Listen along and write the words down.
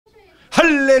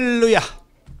Hallelujah.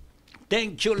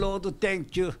 Thank you, Lord.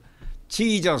 Thank you,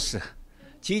 Jesus.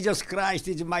 Jesus Christ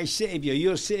is my Savior,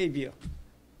 your Savior.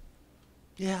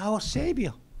 Yeah, our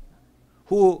Savior,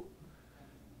 who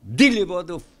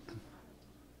delivered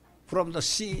from the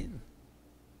sin.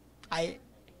 I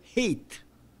hate.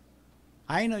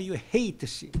 I know you hate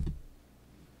sin.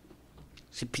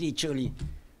 Spiritually,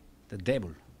 the devil.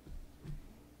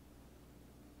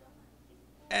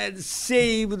 And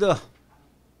saved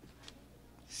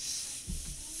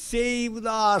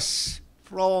us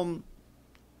from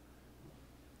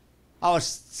our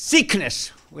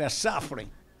sickness. We are suffering.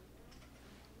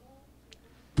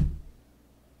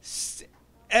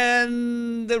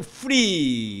 And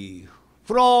free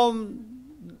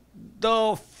from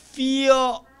the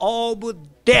fear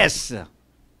of death.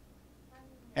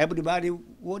 Everybody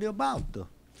worry about the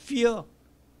fear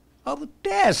of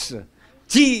death.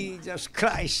 Jesus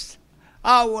Christ,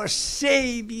 our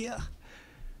Savior,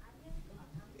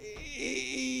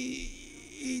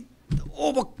 it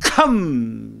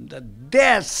overcome the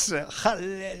death.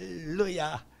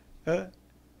 Hallelujah.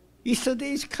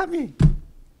 Yesterday is coming.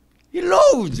 He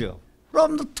rose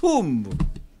from the tomb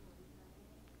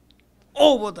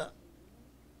over the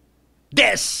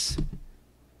death,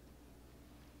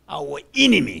 our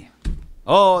enemy.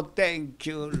 Oh, thank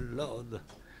you, Lord.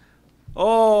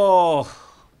 Oh,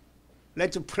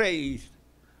 let's praise.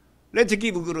 Let's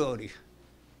give glory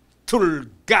to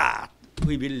God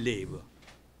we believe.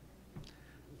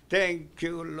 Thank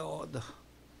you, Lord.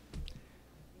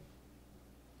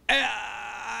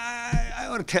 I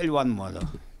want to tell you one more.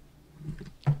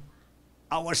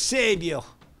 Our Savior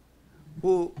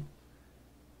who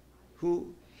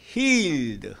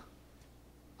healed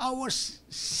our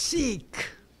sick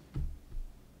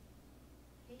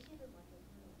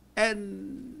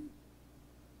and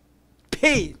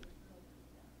pain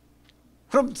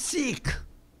from sick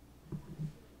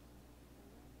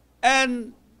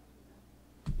and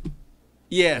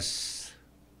yes,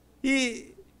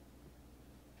 he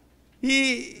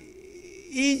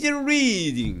is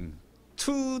reading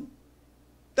to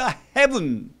the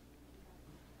heaven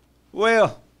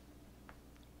where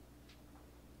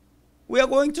we are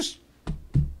going to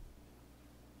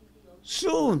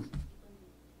soon.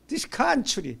 This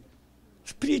country,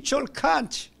 spiritual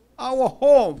country, our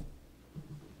home.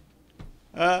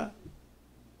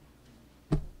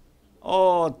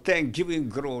 Oh, thank you in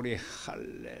glory.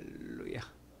 Hallelujah.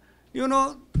 You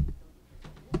know,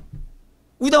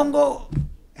 we don't go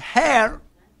hell.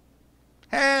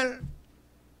 Hell,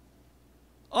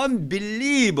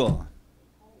 unbeliever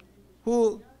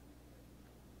who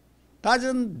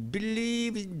doesn't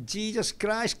believe in Jesus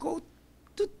Christ go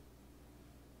to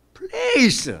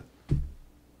place.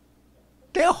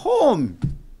 Their home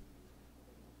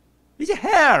is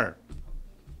hell.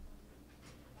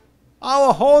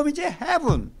 Our home is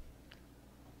heaven.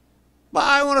 But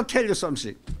I want to tell you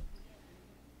something.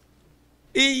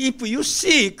 If you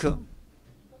sick,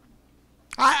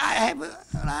 I have a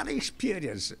lot of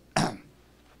experience.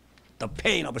 The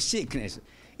pain of sickness.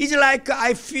 It's like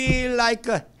I feel like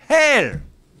hell.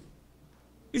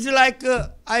 It's like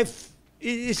I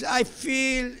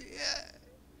feel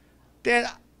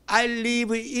that I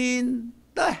live in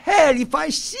the hell. If I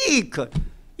sick,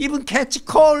 even catch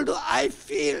cold, I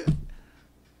feel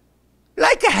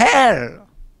like hell.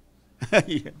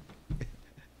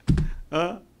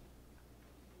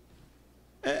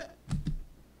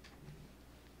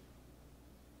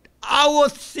 Our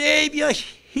Savior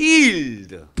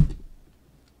healed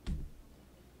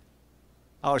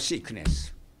our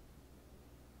sickness.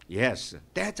 Yes,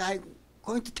 that I'm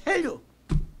going to tell you.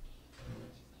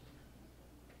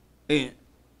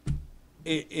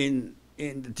 In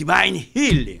the divine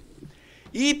healing.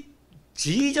 If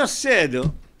Jesus said,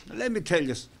 let me tell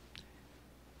you,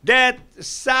 that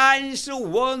signs,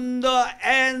 wonder,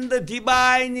 and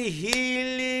divine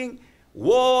healing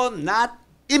were not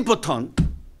important,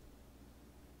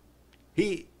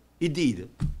 he did.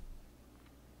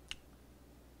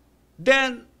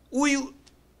 Then we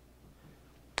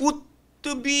would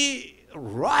be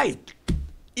right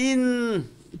in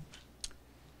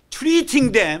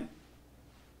treating them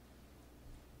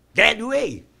that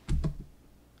way.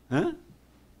 Huh?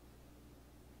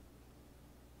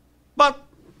 But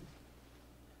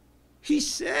he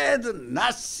said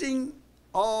nothing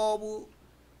of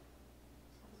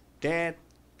that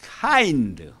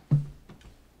kind.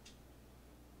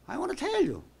 I want to tell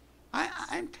you.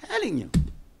 I'm telling you.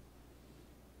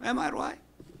 Am I right?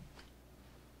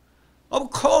 Of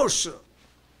course,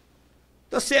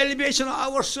 the salvation of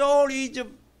our soul is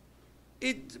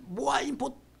more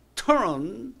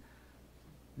important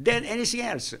than anything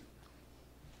else.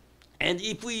 And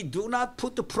if we do not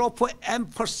put the proper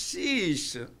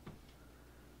emphasis,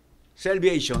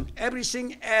 salvation,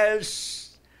 everything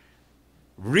else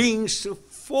rings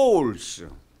false.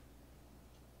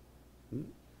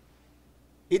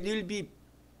 It will be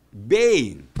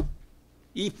vain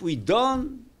if we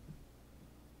don't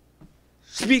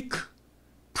speak,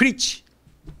 preach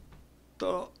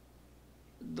the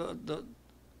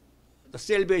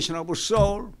salvation of a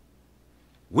soul,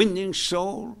 winning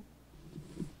soul.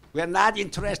 We are not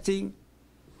interested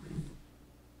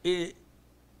in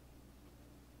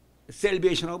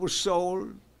salvation of a soul,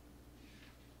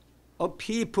 of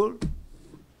people.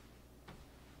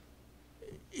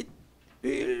 It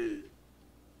will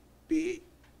be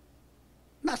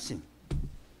nothing.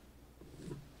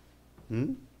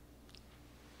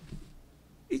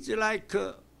 It's like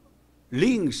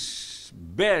rings,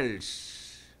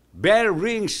 bells. Bell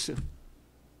rings,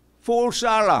 false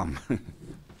alarm.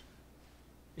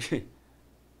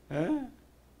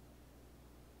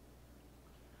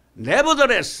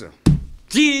 Nevertheless,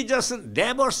 Jesus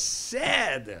never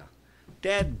said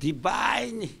that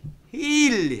divine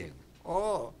healing.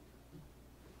 Oh,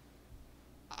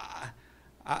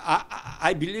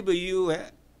 I believe you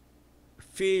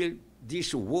feel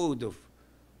this word.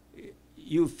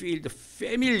 You feel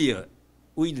familiar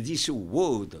with this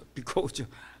word because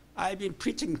I've been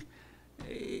preaching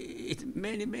it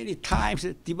many times.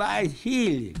 Divine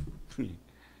healing.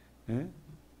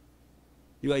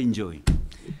 You are enjoying.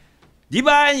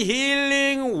 Divine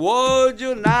healing was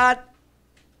not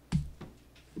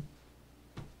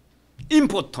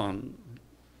important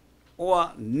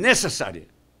or necessary.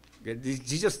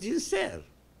 Jesus didn't say.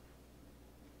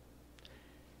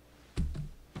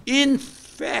 In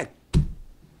fact,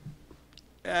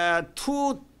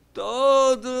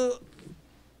 2/3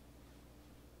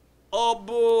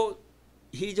 of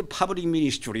his public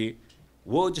ministry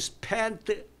was spent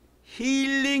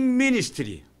healing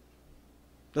ministry,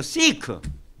 the sick.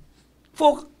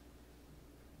 For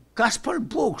gospel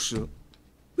books,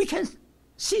 we can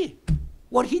see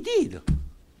what he did.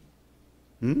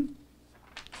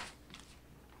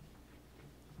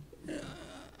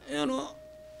 You know,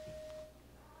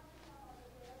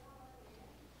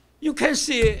 you can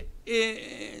see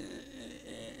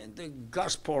in the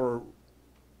gospel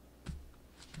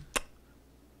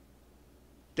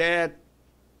that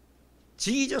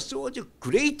Jesus was a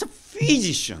great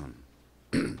physician.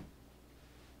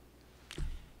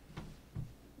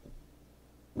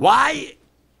 Why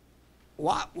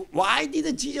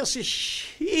did Jesus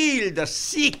heal the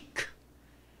sick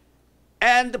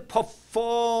and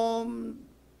perform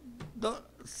the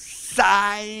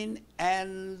sign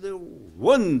and the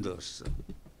wonders?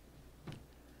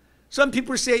 Some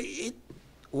people say it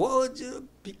was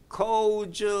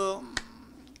because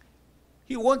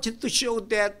he wanted to show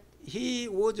that he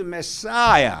was a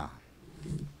Messiah.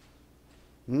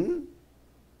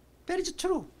 That is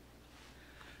true.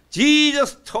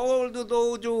 Jesus told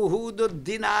those who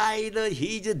denied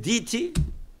his deity,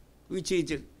 which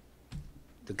is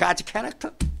the God's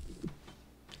character,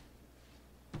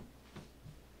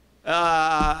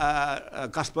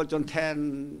 Gospel John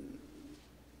 10,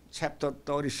 chapter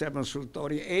 37 through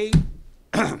 38.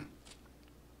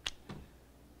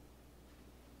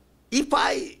 If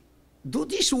I do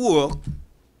this work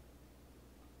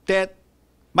that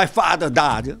my Father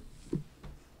did,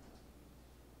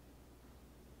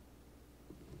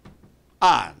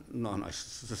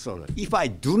 sorry. If I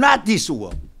do not this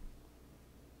work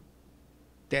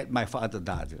that my Father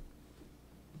did,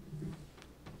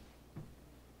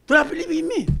 do not believe in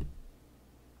me.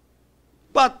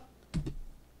 But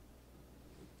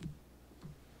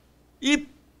if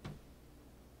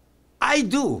I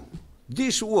do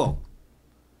this work,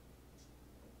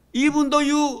 even though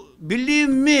you believe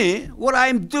me, what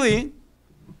I'm doing,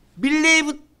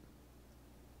 believe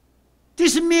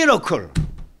this miracle,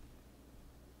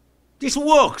 these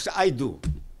works I do.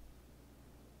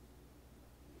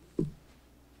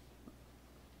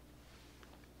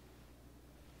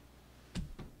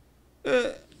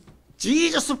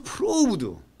 Jesus proved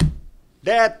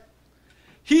that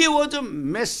he was a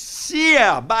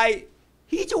Messiah by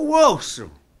his works.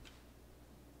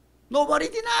 Nobody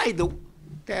denied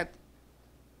that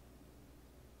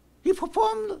he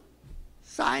performed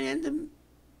sign and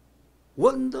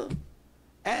wonder,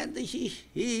 and he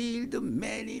healed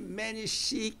many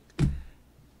sick,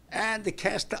 and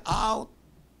cast out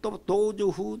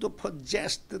those who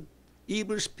possessed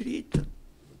evil spirit.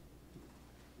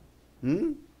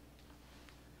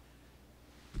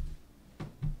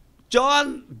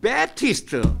 John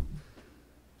Baptist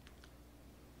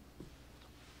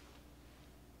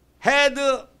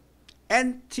had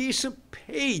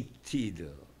anticipated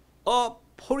a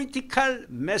political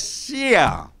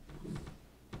messiah,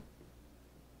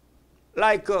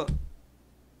 like a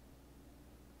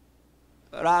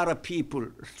lot of people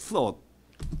thought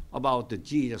about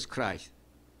Jesus Christ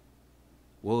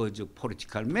was a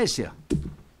political messiah.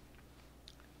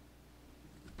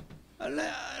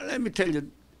 Let me tell you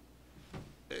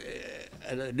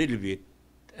a little bit.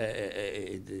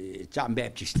 John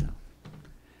Baptist.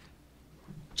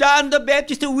 John the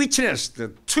Baptist witnessed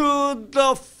to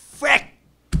the fact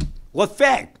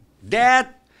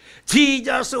that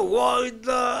Jesus was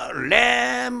the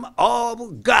Lamb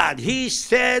of God. He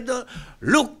said,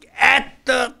 "Look at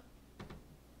the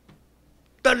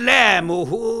Lamb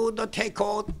who take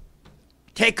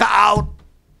out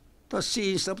the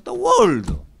sins of the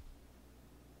world."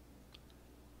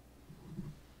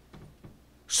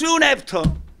 Soon after,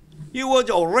 he was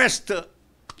arrested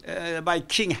by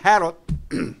King Herod,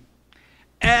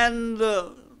 and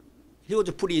he was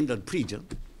put in the prison.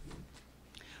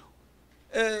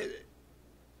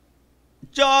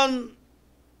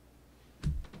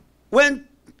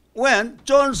 When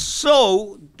John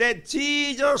saw that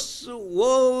Jesus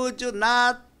was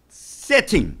not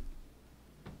setting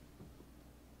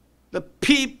the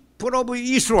people of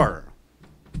Israel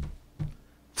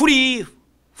free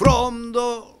from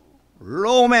the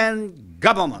Roman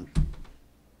government,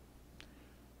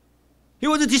 he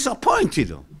was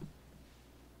disappointed.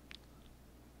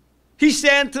 He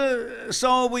sent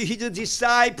some of his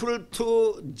disciples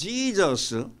to Jesus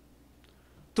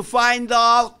to find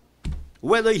out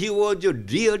whether he was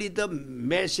really the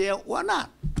Messiah or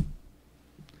not.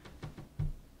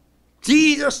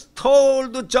 Jesus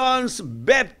told John's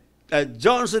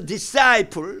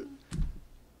disciple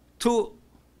to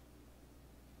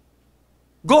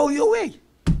go your way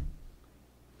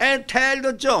and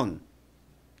tell John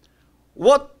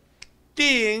what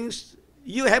things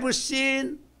you have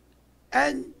seen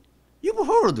and you've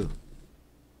heard.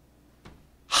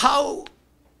 How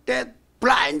that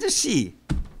blind see,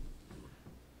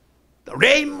 the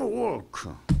lame walk.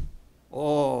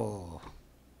 Oh,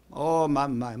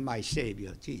 my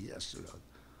Savior, Jesus, Lord.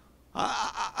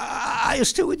 Are you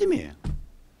still with me?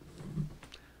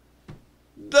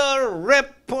 The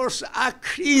lepers are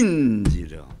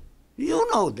cleansed. You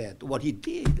know that, what he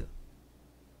did.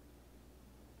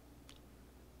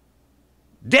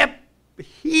 Deaf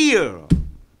hear,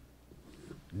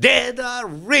 dead are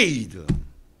raised.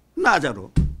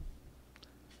 Nazareth.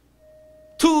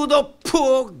 To the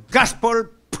poor, gospel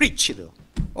preached.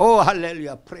 Oh,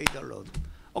 hallelujah, praise the Lord.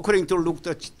 According to Luke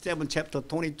 7, chapter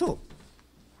 22.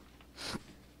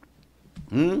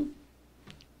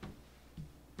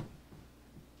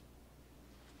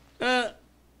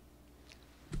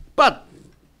 But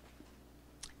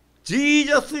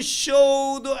Jesus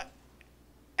showed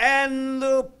and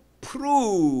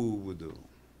proved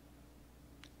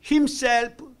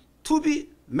himself to be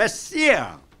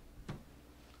Messiah,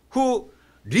 who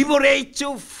liberates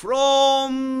you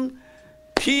from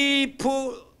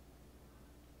people,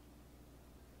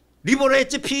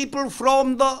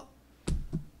 from the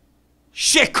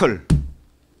shackle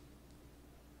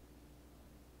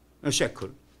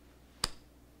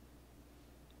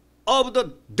of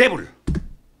the devil,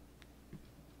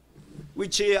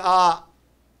 which are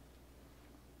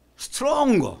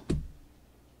stronger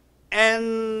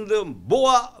and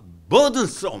more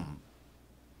burdensome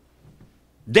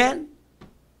than,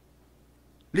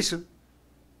 listen,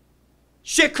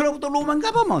 shackle of the Roman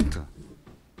government.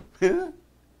 Did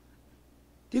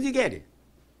you get it?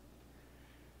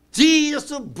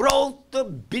 Jesus brought the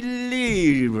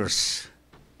believers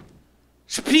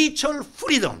spiritual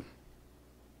freedom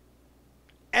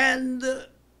and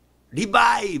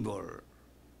revival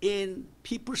in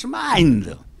people's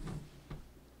mind.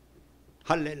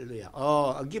 Hallelujah.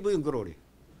 Oh, I give you glory.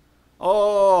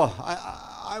 Oh,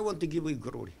 I want to give you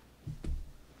glory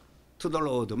to the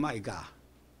Lord, my God.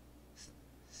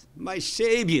 My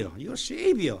Savior, your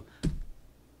Savior,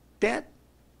 that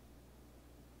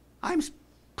I'm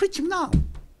preaching now.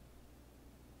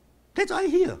 That's why I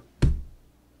hear.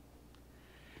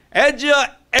 As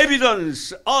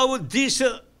evidence of this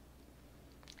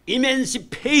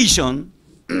emancipation,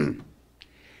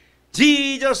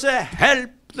 Jesus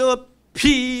helped the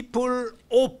people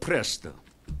oppressed.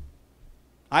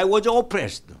 I was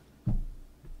oppressed.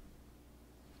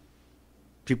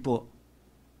 People,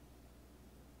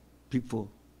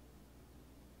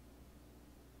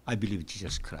 I believe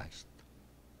Jesus Christ.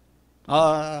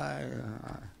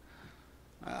 I'm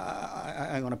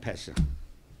going to pass it.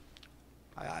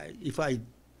 If I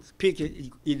speak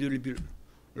it, it will be a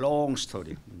long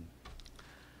story.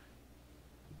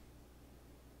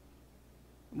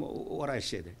 what I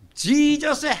said.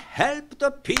 Jesus helped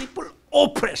the people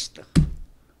oppressed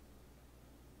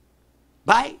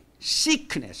by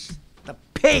sickness, the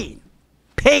pain,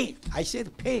 I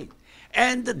said pain,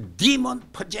 and the demon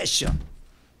possession.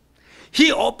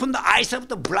 He opened the eyes of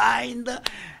the blind.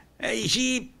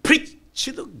 He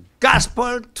preached the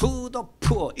gospel to the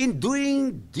poor. In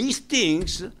doing these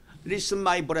things, listen,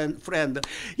 my friend,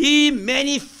 he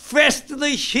manifested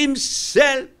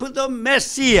himself, the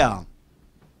Messiah.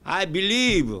 I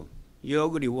believe you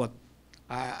agree what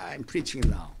I'm preaching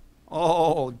now.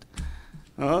 Oh,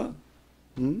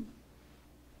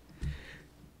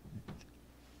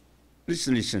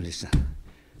 Listen.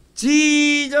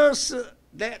 Jesus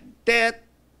that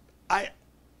I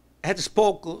had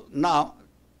spoken now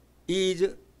is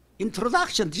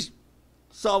introduction to this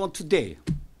sermon today.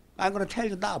 I'm going to tell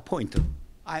you now point.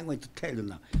 I'm going to tell you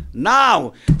now.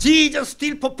 Now, Jesus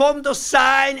still performed the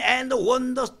sign and the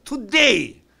wonders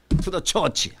today to the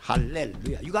church.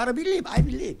 Hallelujah. You got to believe. I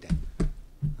believe that.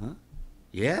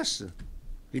 Yes.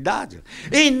 He does.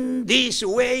 In this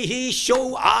way, he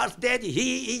shows us that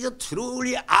he is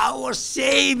truly our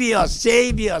Savior.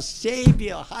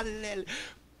 Hallelujah.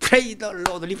 Praise the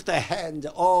Lord. Lift a hand.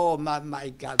 Oh,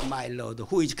 my God, my Lord,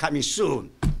 who is coming soon.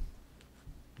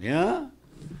 Yeah?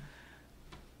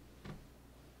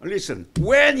 Listen,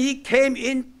 when he came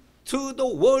into the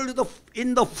world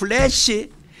in the flesh,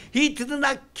 he did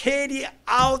not carry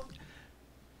out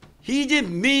his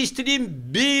ministry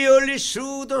merely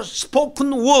through the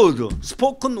spoken word.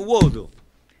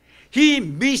 He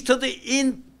ministered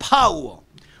in power.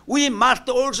 We must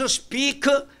also speak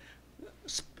to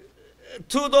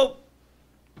the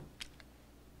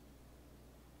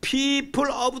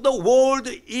people of the world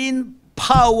in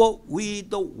power with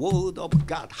the word of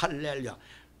God. Hallelujah.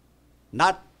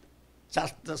 Not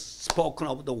just the spoken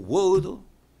of the word,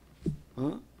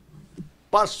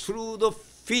 but through the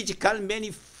physical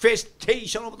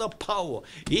manifestation of the power.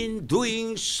 In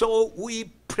doing so,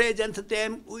 we present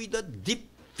them with a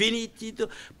definitive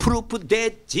proof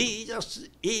that Jesus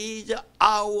is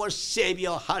our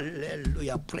Savior.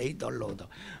 Hallelujah. Praise the Lord.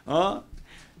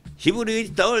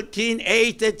 Hebrews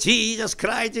 13:8, Jesus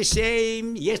Christ the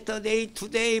same yesterday,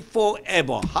 today,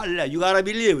 forever. Hallelujah. You gotta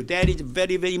believe that is a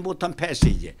very, very important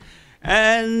passage.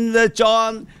 And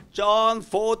John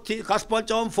 14, Gospel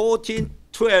John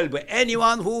 14:12.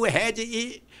 Anyone who has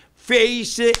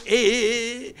faith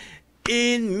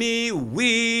in me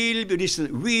will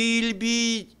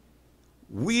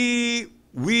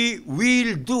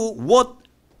do what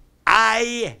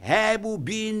I have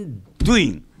been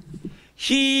doing.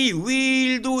 He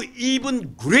will do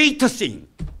even greater thing.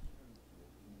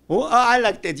 Oh, I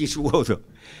like that this word.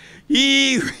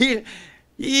 He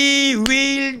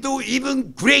will do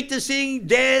even greater thing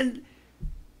than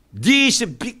this,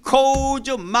 because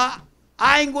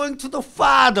I'm going to the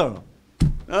Father.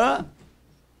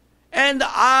 And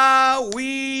I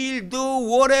will do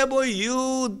whatever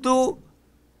you do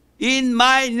in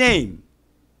my name.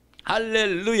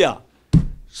 Hallelujah.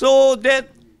 So that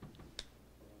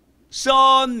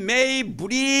Son may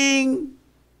bring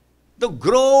the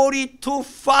glory to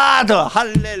Father.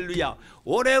 Hallelujah.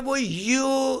 Whatever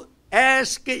you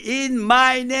ask in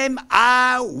my name,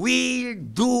 I will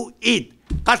do it.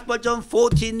 Gospel John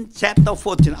 14, chapter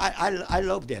 14. I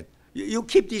love that. You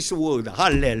keep this word.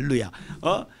 Hallelujah.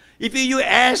 If you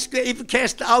ask, if you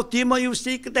cast out demon, you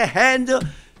seek the hand,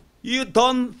 you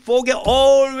don't forget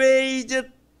always,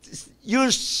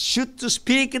 you should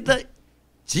speak the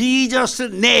Jesus'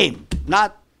 name,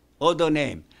 not other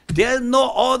name. There's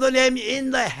no other name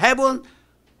in the heaven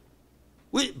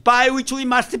by which we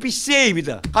must be saved.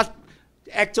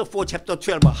 Acts 4, chapter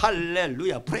 12.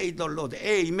 Hallelujah. Praise the Lord.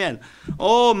 Amen.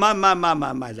 Oh, my.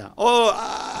 Oh,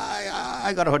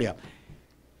 I got to hurry up.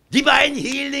 Divine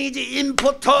healing is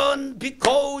important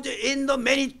because in the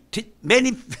many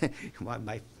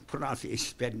my pronunciation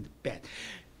is very bad.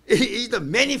 It is the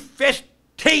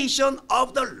manifestation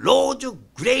of the Lord's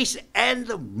grace and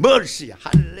mercy.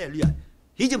 Hallelujah.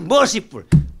 He's merciful.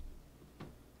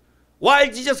 While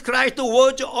Jesus Christ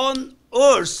was on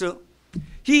earth,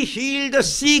 he healed the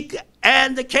sick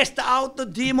and cast out the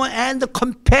demon and the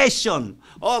compassion.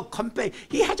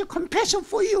 He had a compassion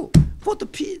for you, for the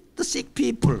sick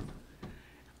people.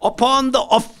 Upon the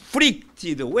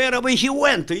afflicted, wherever he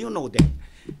went, you know that.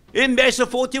 In Matthew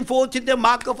 14:14, the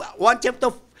Mark of 1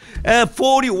 chapter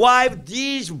 45,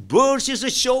 these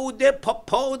verses show the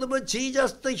purpose of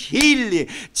Jesus the healing.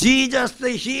 Jesus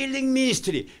the healing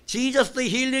ministry. Jesus the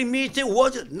healing ministry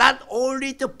was not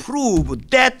only to prove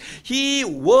that he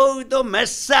was the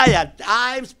Messiah.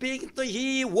 I'm speaking to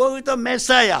he was the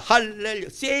Messiah. Hallelujah.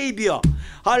 Savior.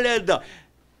 Hallelujah.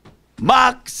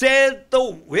 Mark said,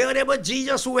 wherever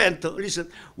Jesus went, listen,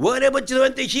 wherever Jesus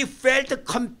went, he felt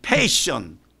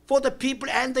compassion for the people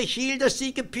and healed the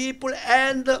sick people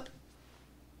and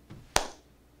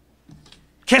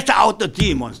cast out the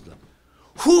demons.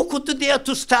 Who could dare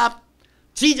to stop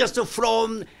Jesus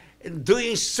from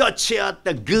doing such a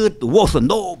good work?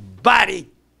 Nobody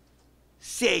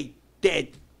said that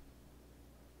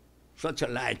such a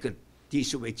like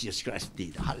this way Jesus Christ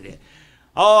did. Hallelujah.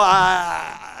 Oh,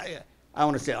 I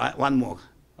want to say one more.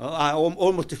 I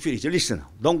almost finished. Listen,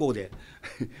 don't go there.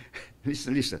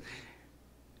 listen.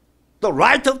 The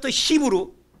writer of the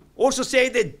Hebrew also say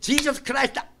that Jesus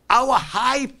Christ, our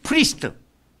high priest,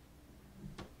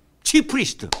 chief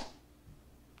priest,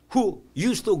 who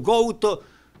used to go to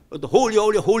the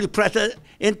holy place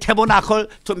in tabernacle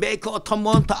to make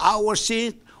atonement to our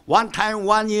sins one time,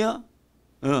 1 year.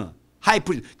 High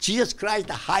priest, Jesus Christ,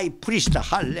 the high priest,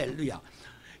 hallelujah.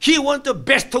 He wants to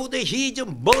bestow his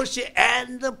mercy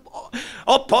and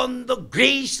upon the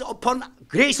grace upon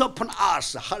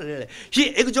us. Hallelujah. He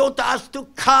exhorts us to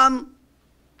come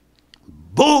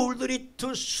boldly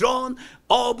to throne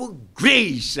of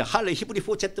grace. Hallelujah. Hebrews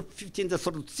 4 chapter 15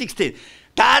 to 16.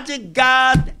 Does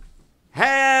God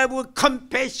have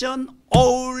compassion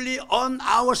only on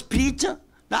our spirit?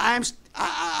 Now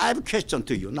I have a question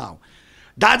to you now.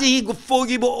 Does he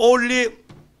forgive only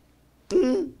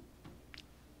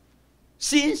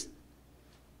sins?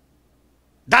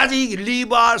 Does he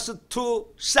leave us to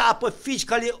suffer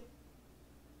physically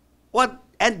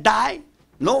and die?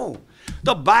 No.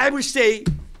 The Bible says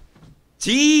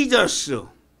Jesus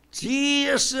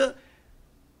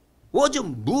was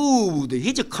moved,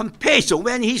 his compassion,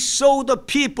 when he saw the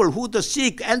people, who the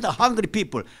sick and the hungry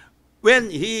people,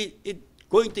 when he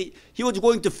was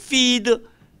going to feed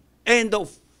and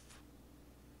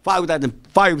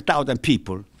 5,000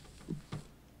 people.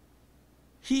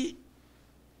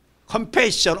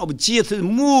 Compassion of Jesus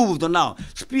moved now.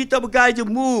 Spirit of God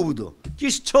moved.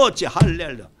 This church,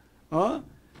 hallelujah.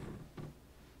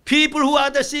 People who are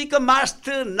the sick must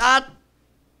not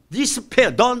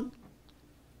despair. Do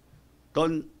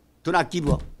not give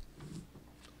up.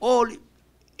 Only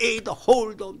aid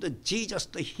hold of the Jesus,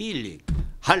 the healing.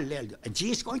 Hallelujah. And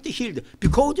Jesus is going to heal them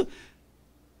because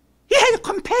he had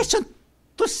compassion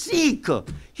to sick.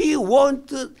 He want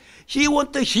to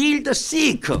heal the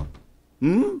sick.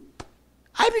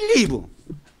 I believe.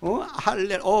 Oh,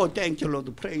 hallelujah. Oh, thank you,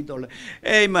 Lord. Praise the Lord.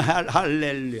 Amen.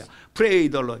 Hallelujah. Praise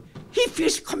the Lord. He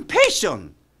feels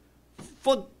compassion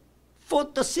for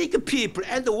the sick people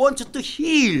and wants to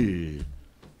heal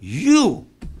you.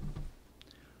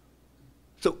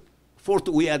 So, first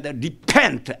we are to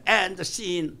repent and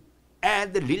sin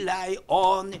and rely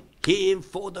on Him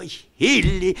for the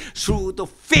healing through the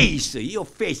faith. Your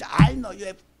faith. I know you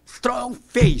have strong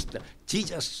faith.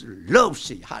 Jesus loves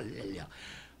you. Hallelujah.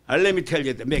 Let me tell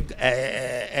you,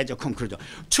 as a conclusion.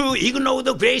 To ignore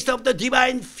the grace of the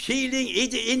divine healing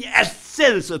is in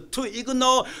essence to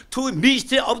ignore the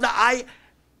mystery of the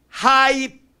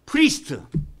high priest.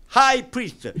 High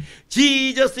priest.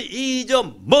 Jesus is a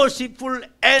merciful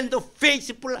and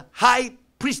faithful high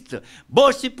priest.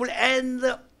 Merciful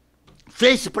and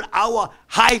faithful, our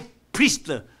high priest.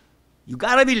 You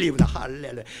gotta believe that.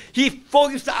 Hallelujah. He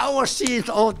forgives our sins.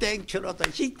 Oh, thank you, Lord.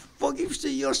 He forgives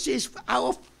your sins,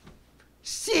 our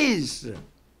sins.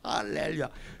 Hallelujah.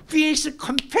 Feels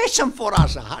compassion for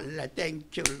us. Hallelujah.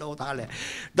 Thank you, Lord. Hallelujah.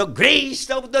 The grace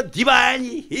of the divine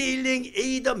healing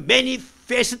is the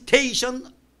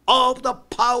manifestation of the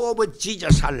power of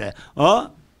Jesus. Hallelujah.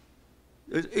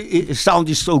 It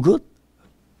sounds so good.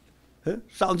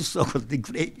 Sounds so good.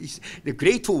 The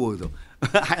great word.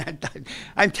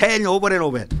 I'm telling you over and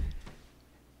over.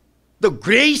 The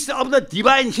grace of the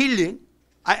divine healing,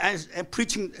 I'm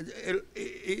preaching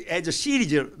as a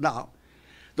series now.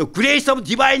 The grace of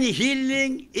divine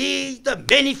healing is the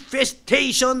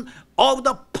manifestation of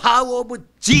the power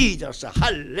of Jesus.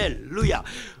 Hallelujah.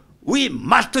 We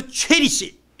must cherish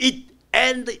it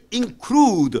and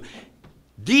include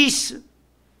this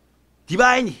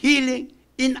divine healing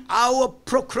in our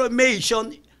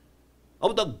proclamation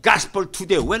of the gospel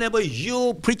today. Whenever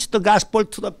you preach the gospel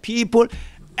to the people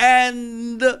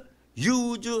and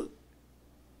use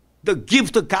the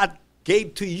gift God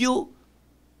gave to you,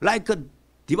 like a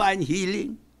divine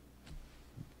healing,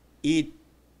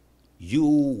 you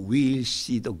will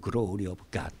see the glory of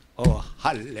God. Oh,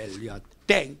 hallelujah.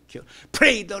 Thank you.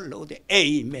 Praise the Lord.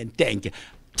 Amen. Thank you.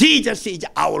 Jesus is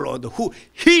our Lord who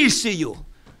heals you.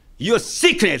 Your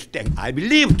sickness, I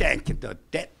believe, thank you.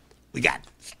 That we got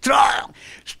strong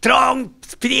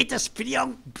spirit,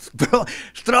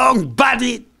 strong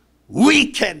body.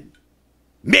 We can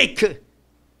make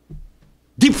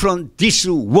different this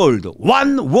world.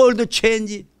 One world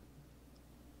change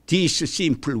this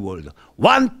simple world.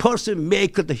 One person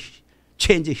make the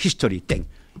change history. Thank.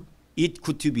 It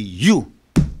could be you.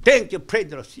 Thank you. Praise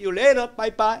the Lord. See you later. Bye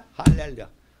bye. Hallelujah.